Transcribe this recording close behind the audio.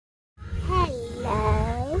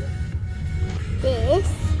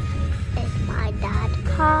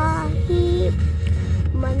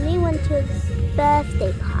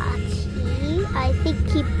birthday party. I think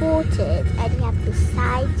he bought it and he had to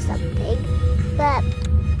sign something, but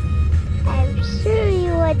I'm sure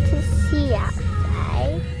you want to see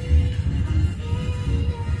outside.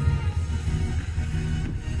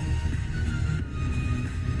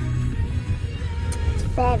 It's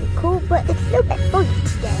very cool, but it's a little bit funny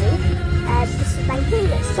today. This is my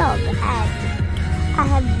favorite song, and I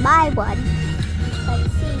have my one.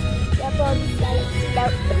 Let's see, Double Galaxy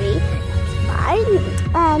Note 3. That's fine.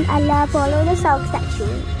 And I love all of the songs that you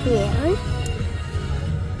hear.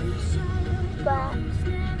 But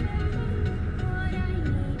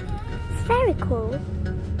it's very cool.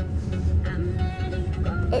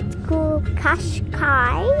 It's called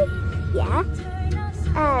Qashqai. Yeah.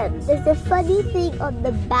 There's a funny thing on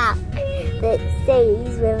the back that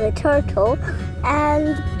says with a turtle,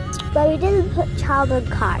 but we didn't put Childhood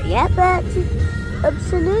Car yet, but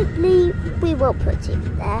absolutely we will put it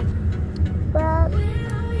there. But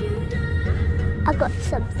I got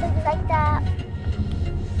something like that,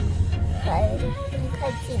 so you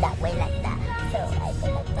can see that way like that, so I go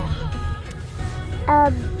like that.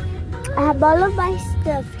 I have all of my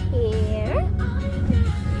stuff here,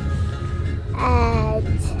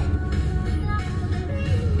 and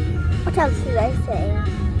what else did I say?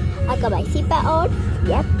 I got my seatbelt on.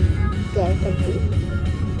 Yep, there you can see.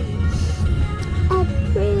 I'm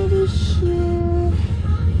pretty sure.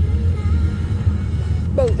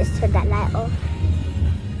 Let me just turn that light off.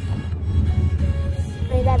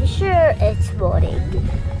 And I'm sure it's morning.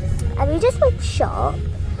 And we just went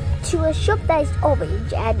to a shop that is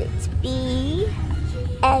orange, and it's B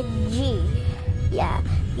and G. Yeah,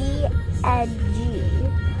 B and G.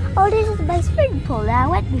 Oh, this is my swimming pool that I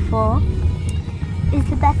went before.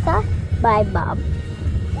 Is it better? My mum.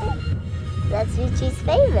 That's Richie's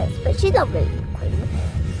famous, but she's not really queen.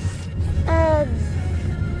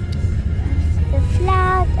 The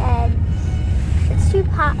flat, and it's 2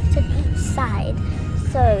 parts on each side,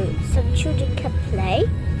 so some children can play.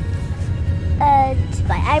 And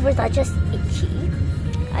my eyebrows are just itchy.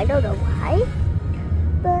 I don't know why,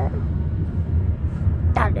 but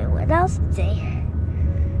I don't know what else to say.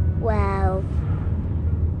 Well,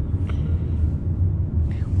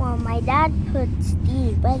 my dad puts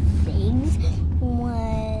these red things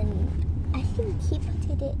when, I think he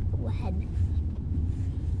put it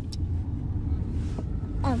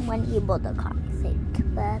when he bought the car, I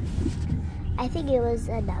think. But I think it was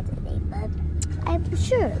another day, but I'm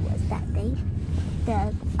sure it was that day,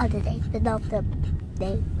 the other day, but not the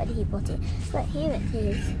day when he bought it. But here it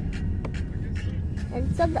is, and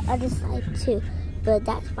it's on the other side too. But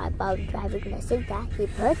that's my mom driving lesson that he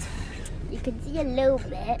put. You can see a little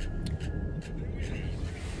bit.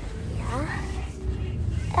 Yeah.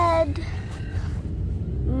 And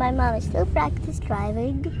my mom is still practice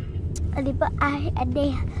driving. And they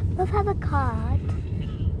both have a card.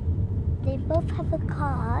 They both have a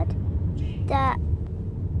card that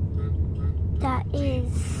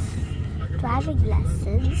is driving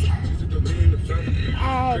lessons.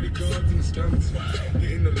 And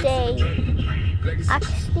they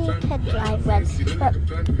actually can drive well, but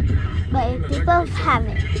they both have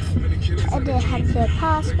it, and they have their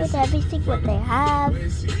passport, everything what they have.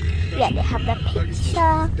 Yeah, they have the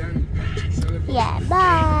picture. Yeah,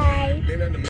 bye.